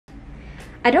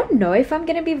I don't know if I'm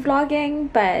gonna be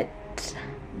vlogging, but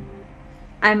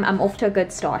I'm off to a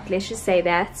good start, let's just say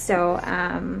that. So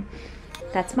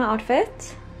that's my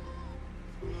outfit.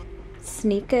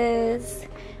 Sneakers,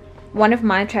 one of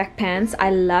my track pants.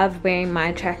 I love wearing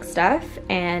my track stuff,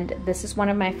 and this is one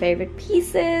of my favorite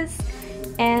pieces,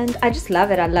 and I just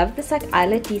love it. I love this like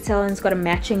eyelet detail, and it's got a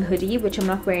matching hoodie, which I'm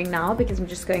not wearing now because I'm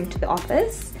just going to the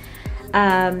office.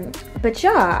 But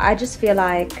yeah, I just feel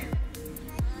like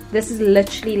this is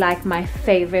literally like my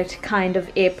favorite kind of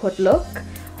airport look,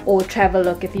 or travel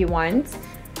look if you want.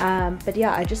 But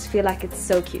yeah, I just feel like it's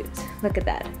so cute. Look at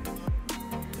that.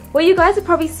 Well, you guys have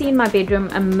probably seen my bedroom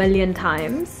a million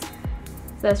times.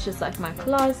 That's just like my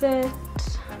closet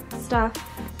stuff.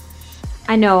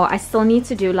 I know I still need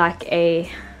to do like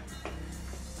a,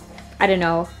 I don't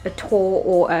know, a tour,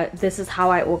 or a, this is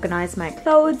how I organize my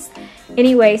clothes.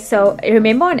 Anyway, so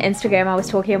remember on Instagram I was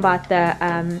talking about the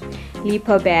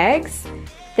lipo bags.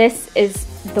 This is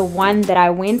the one that I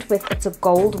went with. It's a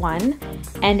gold one,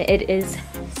 and it is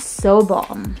so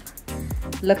bomb.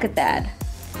 Look at that.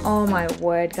 Oh my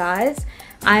word, guys,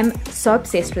 I'm so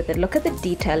obsessed with it. Look at the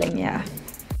detailing here.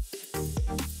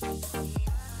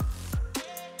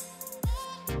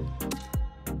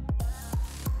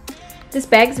 This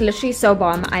bag's literally so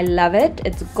bomb. I love it.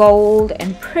 It's gold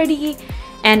and pretty,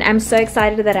 and I'm so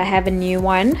excited that I have a new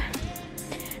one.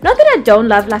 Not that I don't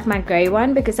love like my grey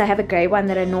one, because I have a grey one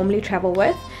that I normally travel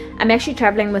with. I'm actually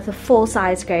traveling with a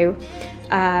full-size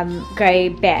grey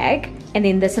bag, and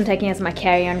then this I'm taking as my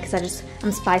carry-on because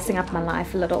I'm spicing up my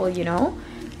life a little, you know,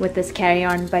 with this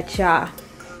carry-on. But yeah,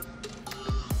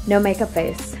 no makeup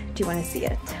face. Do you want to see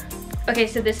it? Okay,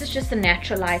 so this is just a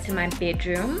natural light in my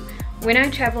bedroom. When I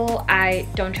travel, I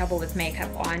don't travel with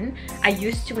makeup on. I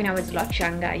used to when I was a lot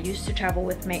younger. I used to travel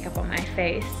with makeup on my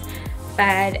face.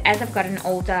 But as I've gotten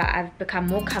older, I've become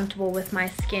more comfortable with my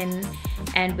skin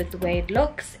and with the way it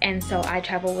looks, and so I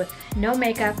travel with no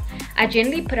makeup. I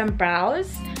generally put on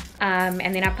brows, and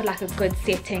then I put like a good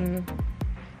setting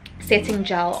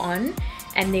gel on,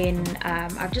 and then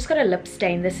I've just got a lip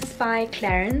stain. This is by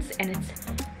Clarins, and it's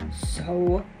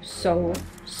so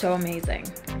amazing.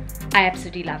 I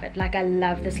absolutely love it. Like, I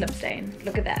love this lip stain.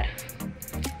 Look at that.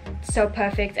 So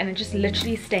perfect, and it just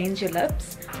literally stains your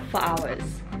lips for hours.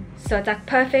 So it's like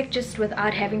perfect, just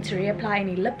without having to reapply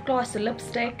any lip gloss or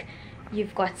lipstick.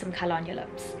 You've got some color on your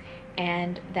lips,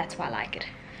 and that's why I like it.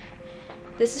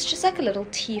 This is just like a little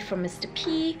tee from Mr.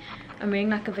 P. I'm wearing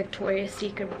like a Victoria's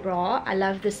Secret bra. I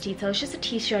love this detail. It's just a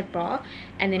t-shirt bra,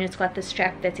 and then it's got the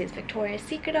strap that says Victoria's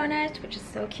Secret on it, which is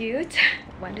so cute.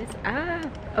 What is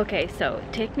up? Okay, so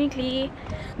technically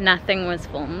nothing was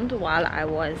filmed while I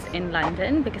was in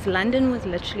London, because London was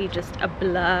literally just a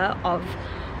blur of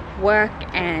work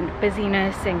and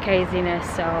busyness and craziness,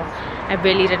 so I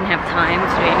really didn't have time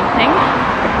to do anything.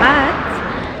 But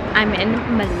I'm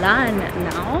in Milan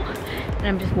now, and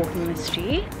I'm just walking the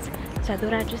streets, so I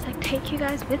thought I'd just like take you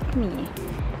guys with me,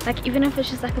 like even if it's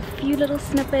just like a few little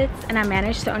snippets. And I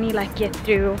managed to only like get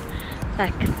through,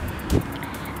 like,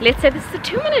 let's say this is a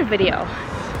 2-minute video.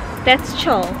 That's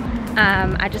chill.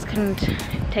 I just couldn't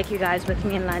take you guys with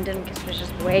me in London because it was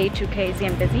just way too crazy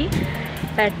and busy.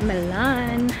 But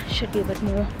Milan should be a bit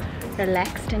more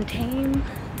relaxed and tame.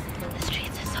 The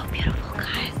streets are so beautiful,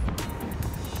 guys.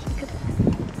 Look at this.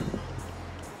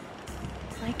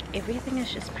 Like, everything is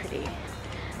just pretty.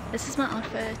 This is my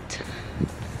outfit.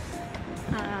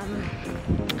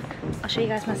 I'll show you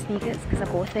guys my sneakers because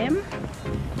I bought them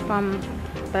from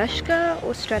Bershka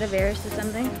or Stradivarius or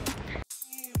something.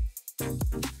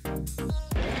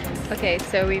 Okay,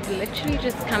 so we've literally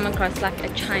just come across like a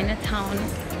Chinatown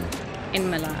in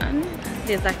Milan.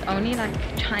 There's like only like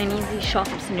Chinese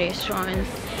shops and restaurants,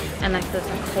 and like those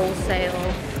like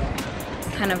wholesale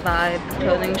kind of vibe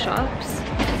clothing shops,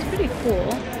 which is pretty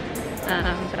cool.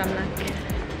 But I'm like,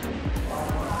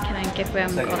 can I get where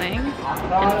I'm going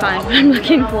and find what I'm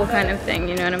looking for, kind of thing,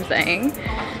 you know what I'm saying?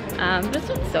 But it's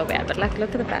not so bad. But like,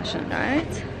 look at the fashion,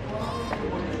 right?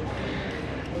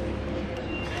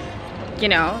 You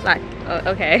know, like,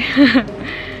 okay.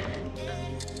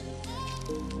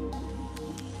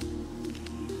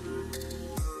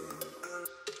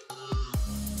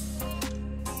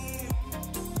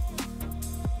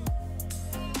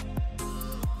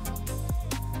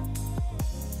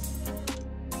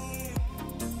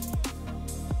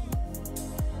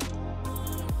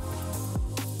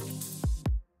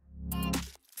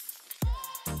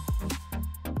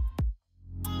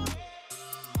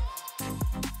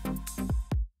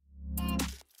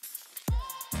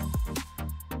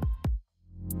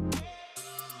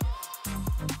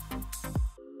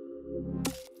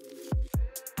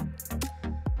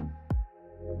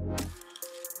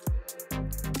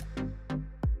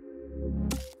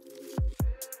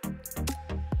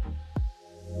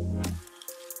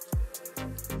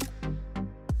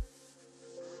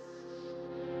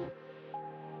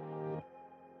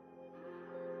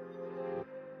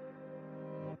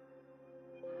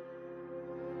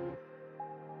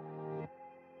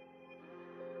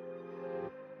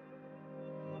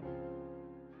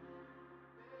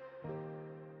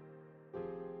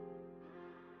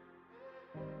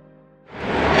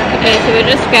 Okay, so we're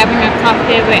just grabbing a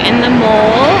coffee. We're in the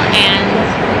mall and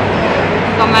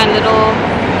got my little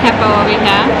capo over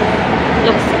here.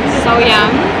 Looks so yum.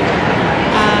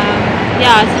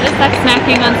 Yeah, so just like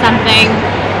snacking on something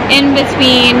in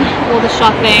between all the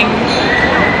shopping.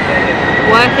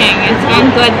 Working. It's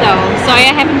going good though. Sorry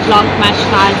I haven't vlogged much,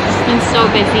 guys. It's been so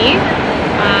busy.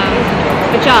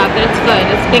 Good job, but it's good.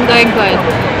 It's been going good.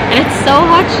 And it's so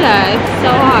hot here. It's so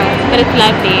hot, but it's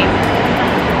lovely.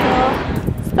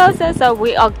 So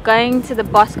we are going to the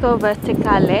Bosco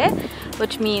Verticale,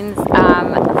 which means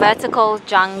vertical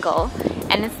jungle,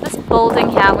 and it's this building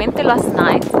here. I went there last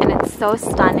night and it's so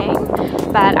stunning,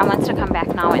 but I wanted to come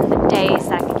back now in the day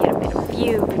so I can get a better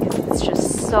view because it's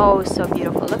just so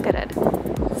beautiful. Look at it.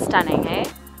 It's stunning, eh?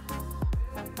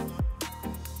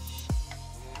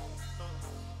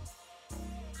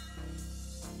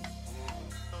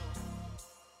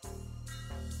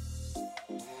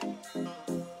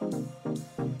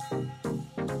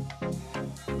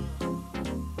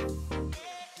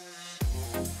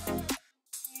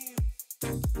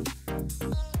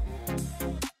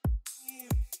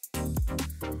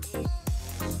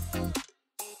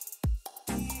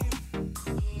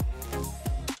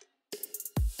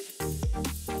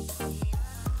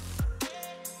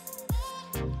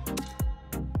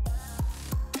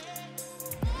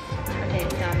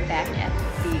 I'm back at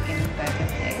the vegan burger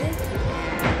place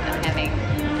and I'm having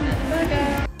another burger.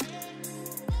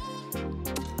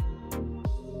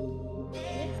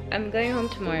 I'm going home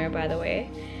tomorrow, by the way.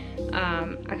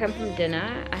 I come from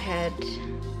dinner.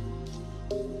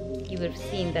 You would have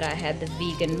seen that I had the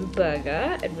vegan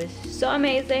burger. It was so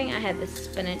amazing. I had the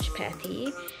spinach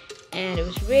patty and it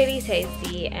was really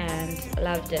tasty and I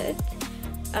loved it.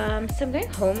 So I'm going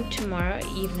home tomorrow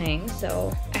evening.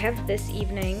 So I have this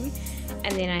evening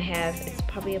and then I have, it's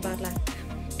probably about like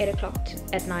 8 o'clock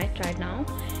at night right now,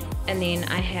 and then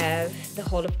I have the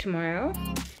whole of tomorrow,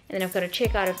 and then I've got to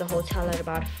check out of the hotel at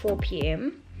about 4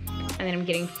 p.m. and then I'm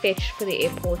getting fetched for the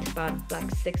airport about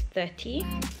like 6:30.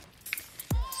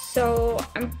 So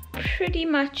I'm pretty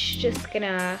much just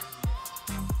gonna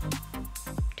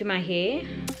do my hair.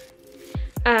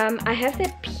 I have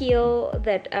that peel,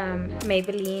 that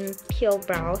Maybelline peel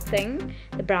brow thing,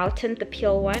 the brow tint, the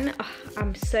peel one. Oh,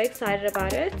 I'm so excited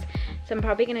about it, so I'm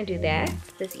probably gonna do that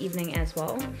this evening as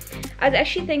well. I was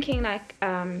actually thinking like,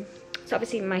 so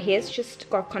obviously my hair's just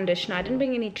got conditioner. I didn't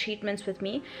bring any treatments with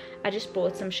me. I just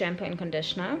brought some shampoo and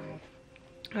conditioner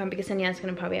because Sanya's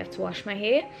gonna probably have to wash my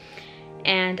hair.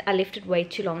 And I left it way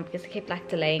too long because I kept like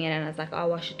delaying it, and I was like, I'll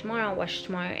wash it tomorrow,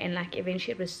 and like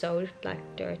eventually it was so like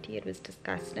dirty, it was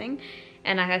disgusting,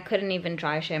 and like I couldn't even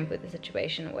dry shampoo the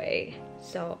situation away,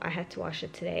 so I had to wash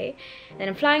it today. Then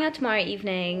I'm flying out tomorrow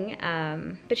evening,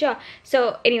 but yeah,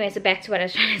 so anyway, so back to what I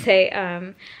was trying to say.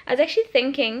 I was actually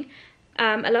thinking,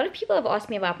 a lot of people have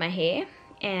asked me about my hair,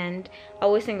 and I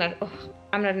always think like, oh,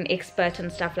 I'm not an expert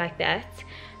and stuff like that.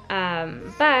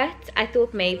 But I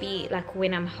thought maybe like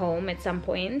when I'm home at some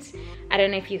point, I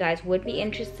don't know if you guys would be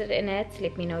interested in it,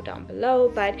 let me know down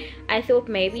below, but I thought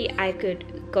maybe I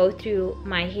could go through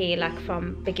my hair like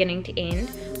from beginning to end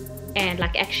and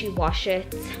like actually wash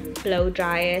it, blow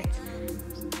dry it,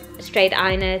 straight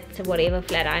iron it, whatever,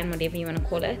 flat iron, whatever you want to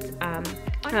call it.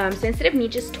 So instead of me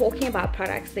just talking about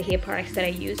products, the hair products that I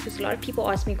use, because a lot of people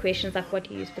ask me questions like, what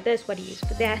do you use for this, what do you use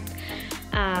for that,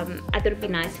 I thought it'd be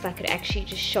nice if I could actually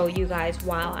just show you guys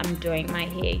while I'm doing my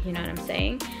hair, you know what I'm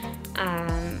saying.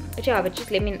 But yeah, but just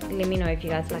let me know if you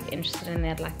guys are like interested in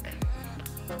that. Like,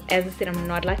 as I said, I'm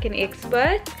not like an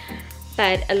expert,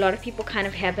 but a lot of people kind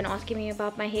of have been asking me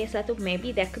about my hair, so I thought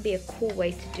maybe that could be a cool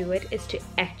way to do it, is to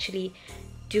actually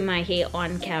do my hair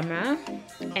on camera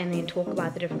and then talk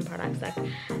about the different products. Like,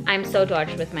 I'm so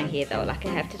dodged with my hair though, like I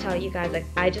have to tell you guys, like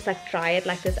I just like dry it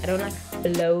like this. I don't like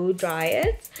blow dry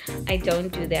it. I don't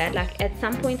do that. Like at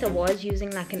some point I was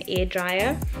using like an air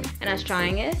dryer and I was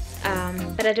trying it,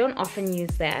 but I don't often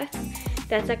use that.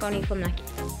 That's like only from like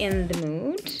in the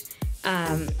mood,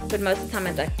 but most of the time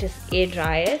I like just air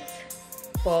dry it,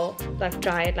 well, like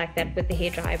dry it like that with the hair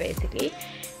dryer basically,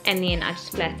 and then I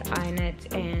just flat iron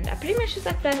it, and I pretty much just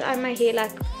like flat iron my hair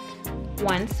like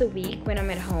once a week when I'm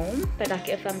at home, but like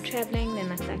if I'm traveling then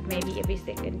that's like maybe every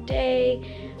second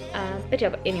day. But yeah,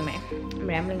 but anyway, I'm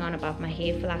rambling on about my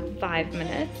hair for like 5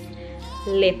 minutes.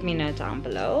 Let me know down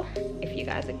below if you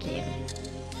guys are keen.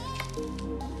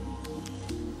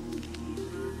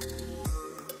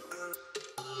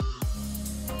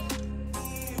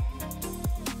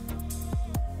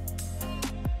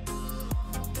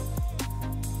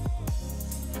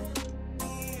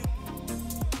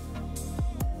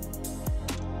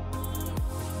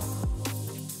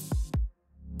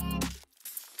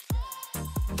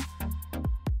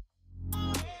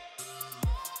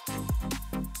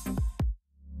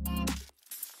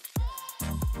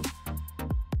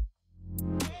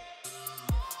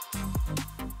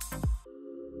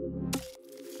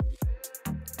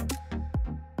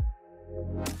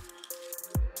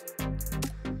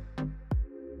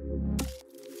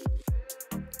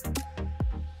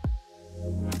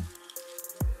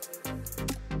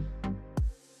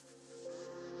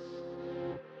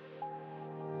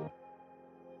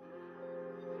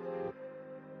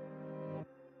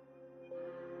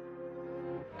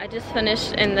 I just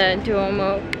finished in the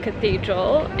Duomo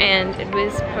Cathedral, and it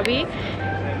was probably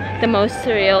the most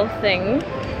surreal thing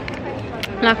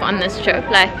like on this trip.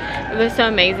 Like, it was so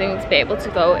amazing to be able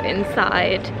to go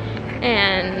inside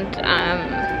and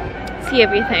see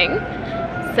everything.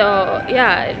 So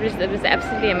yeah, it was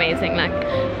absolutely amazing. Like,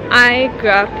 I grew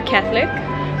up Catholic,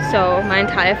 so my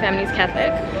entire family's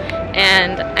Catholic,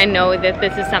 and I know that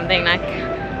this is something like,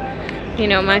 you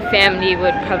know, my family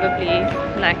would probably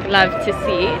like love to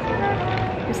see.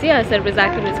 So yeah, so it was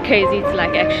crazy to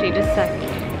like actually just like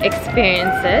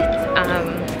experience it.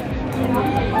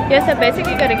 Yeah, so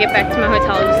basically got to get back to my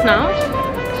hotel just now,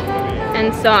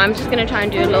 and so I'm just gonna try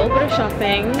and do a little bit of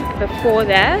shopping before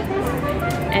that,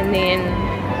 and then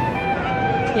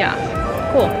yeah,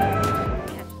 cool.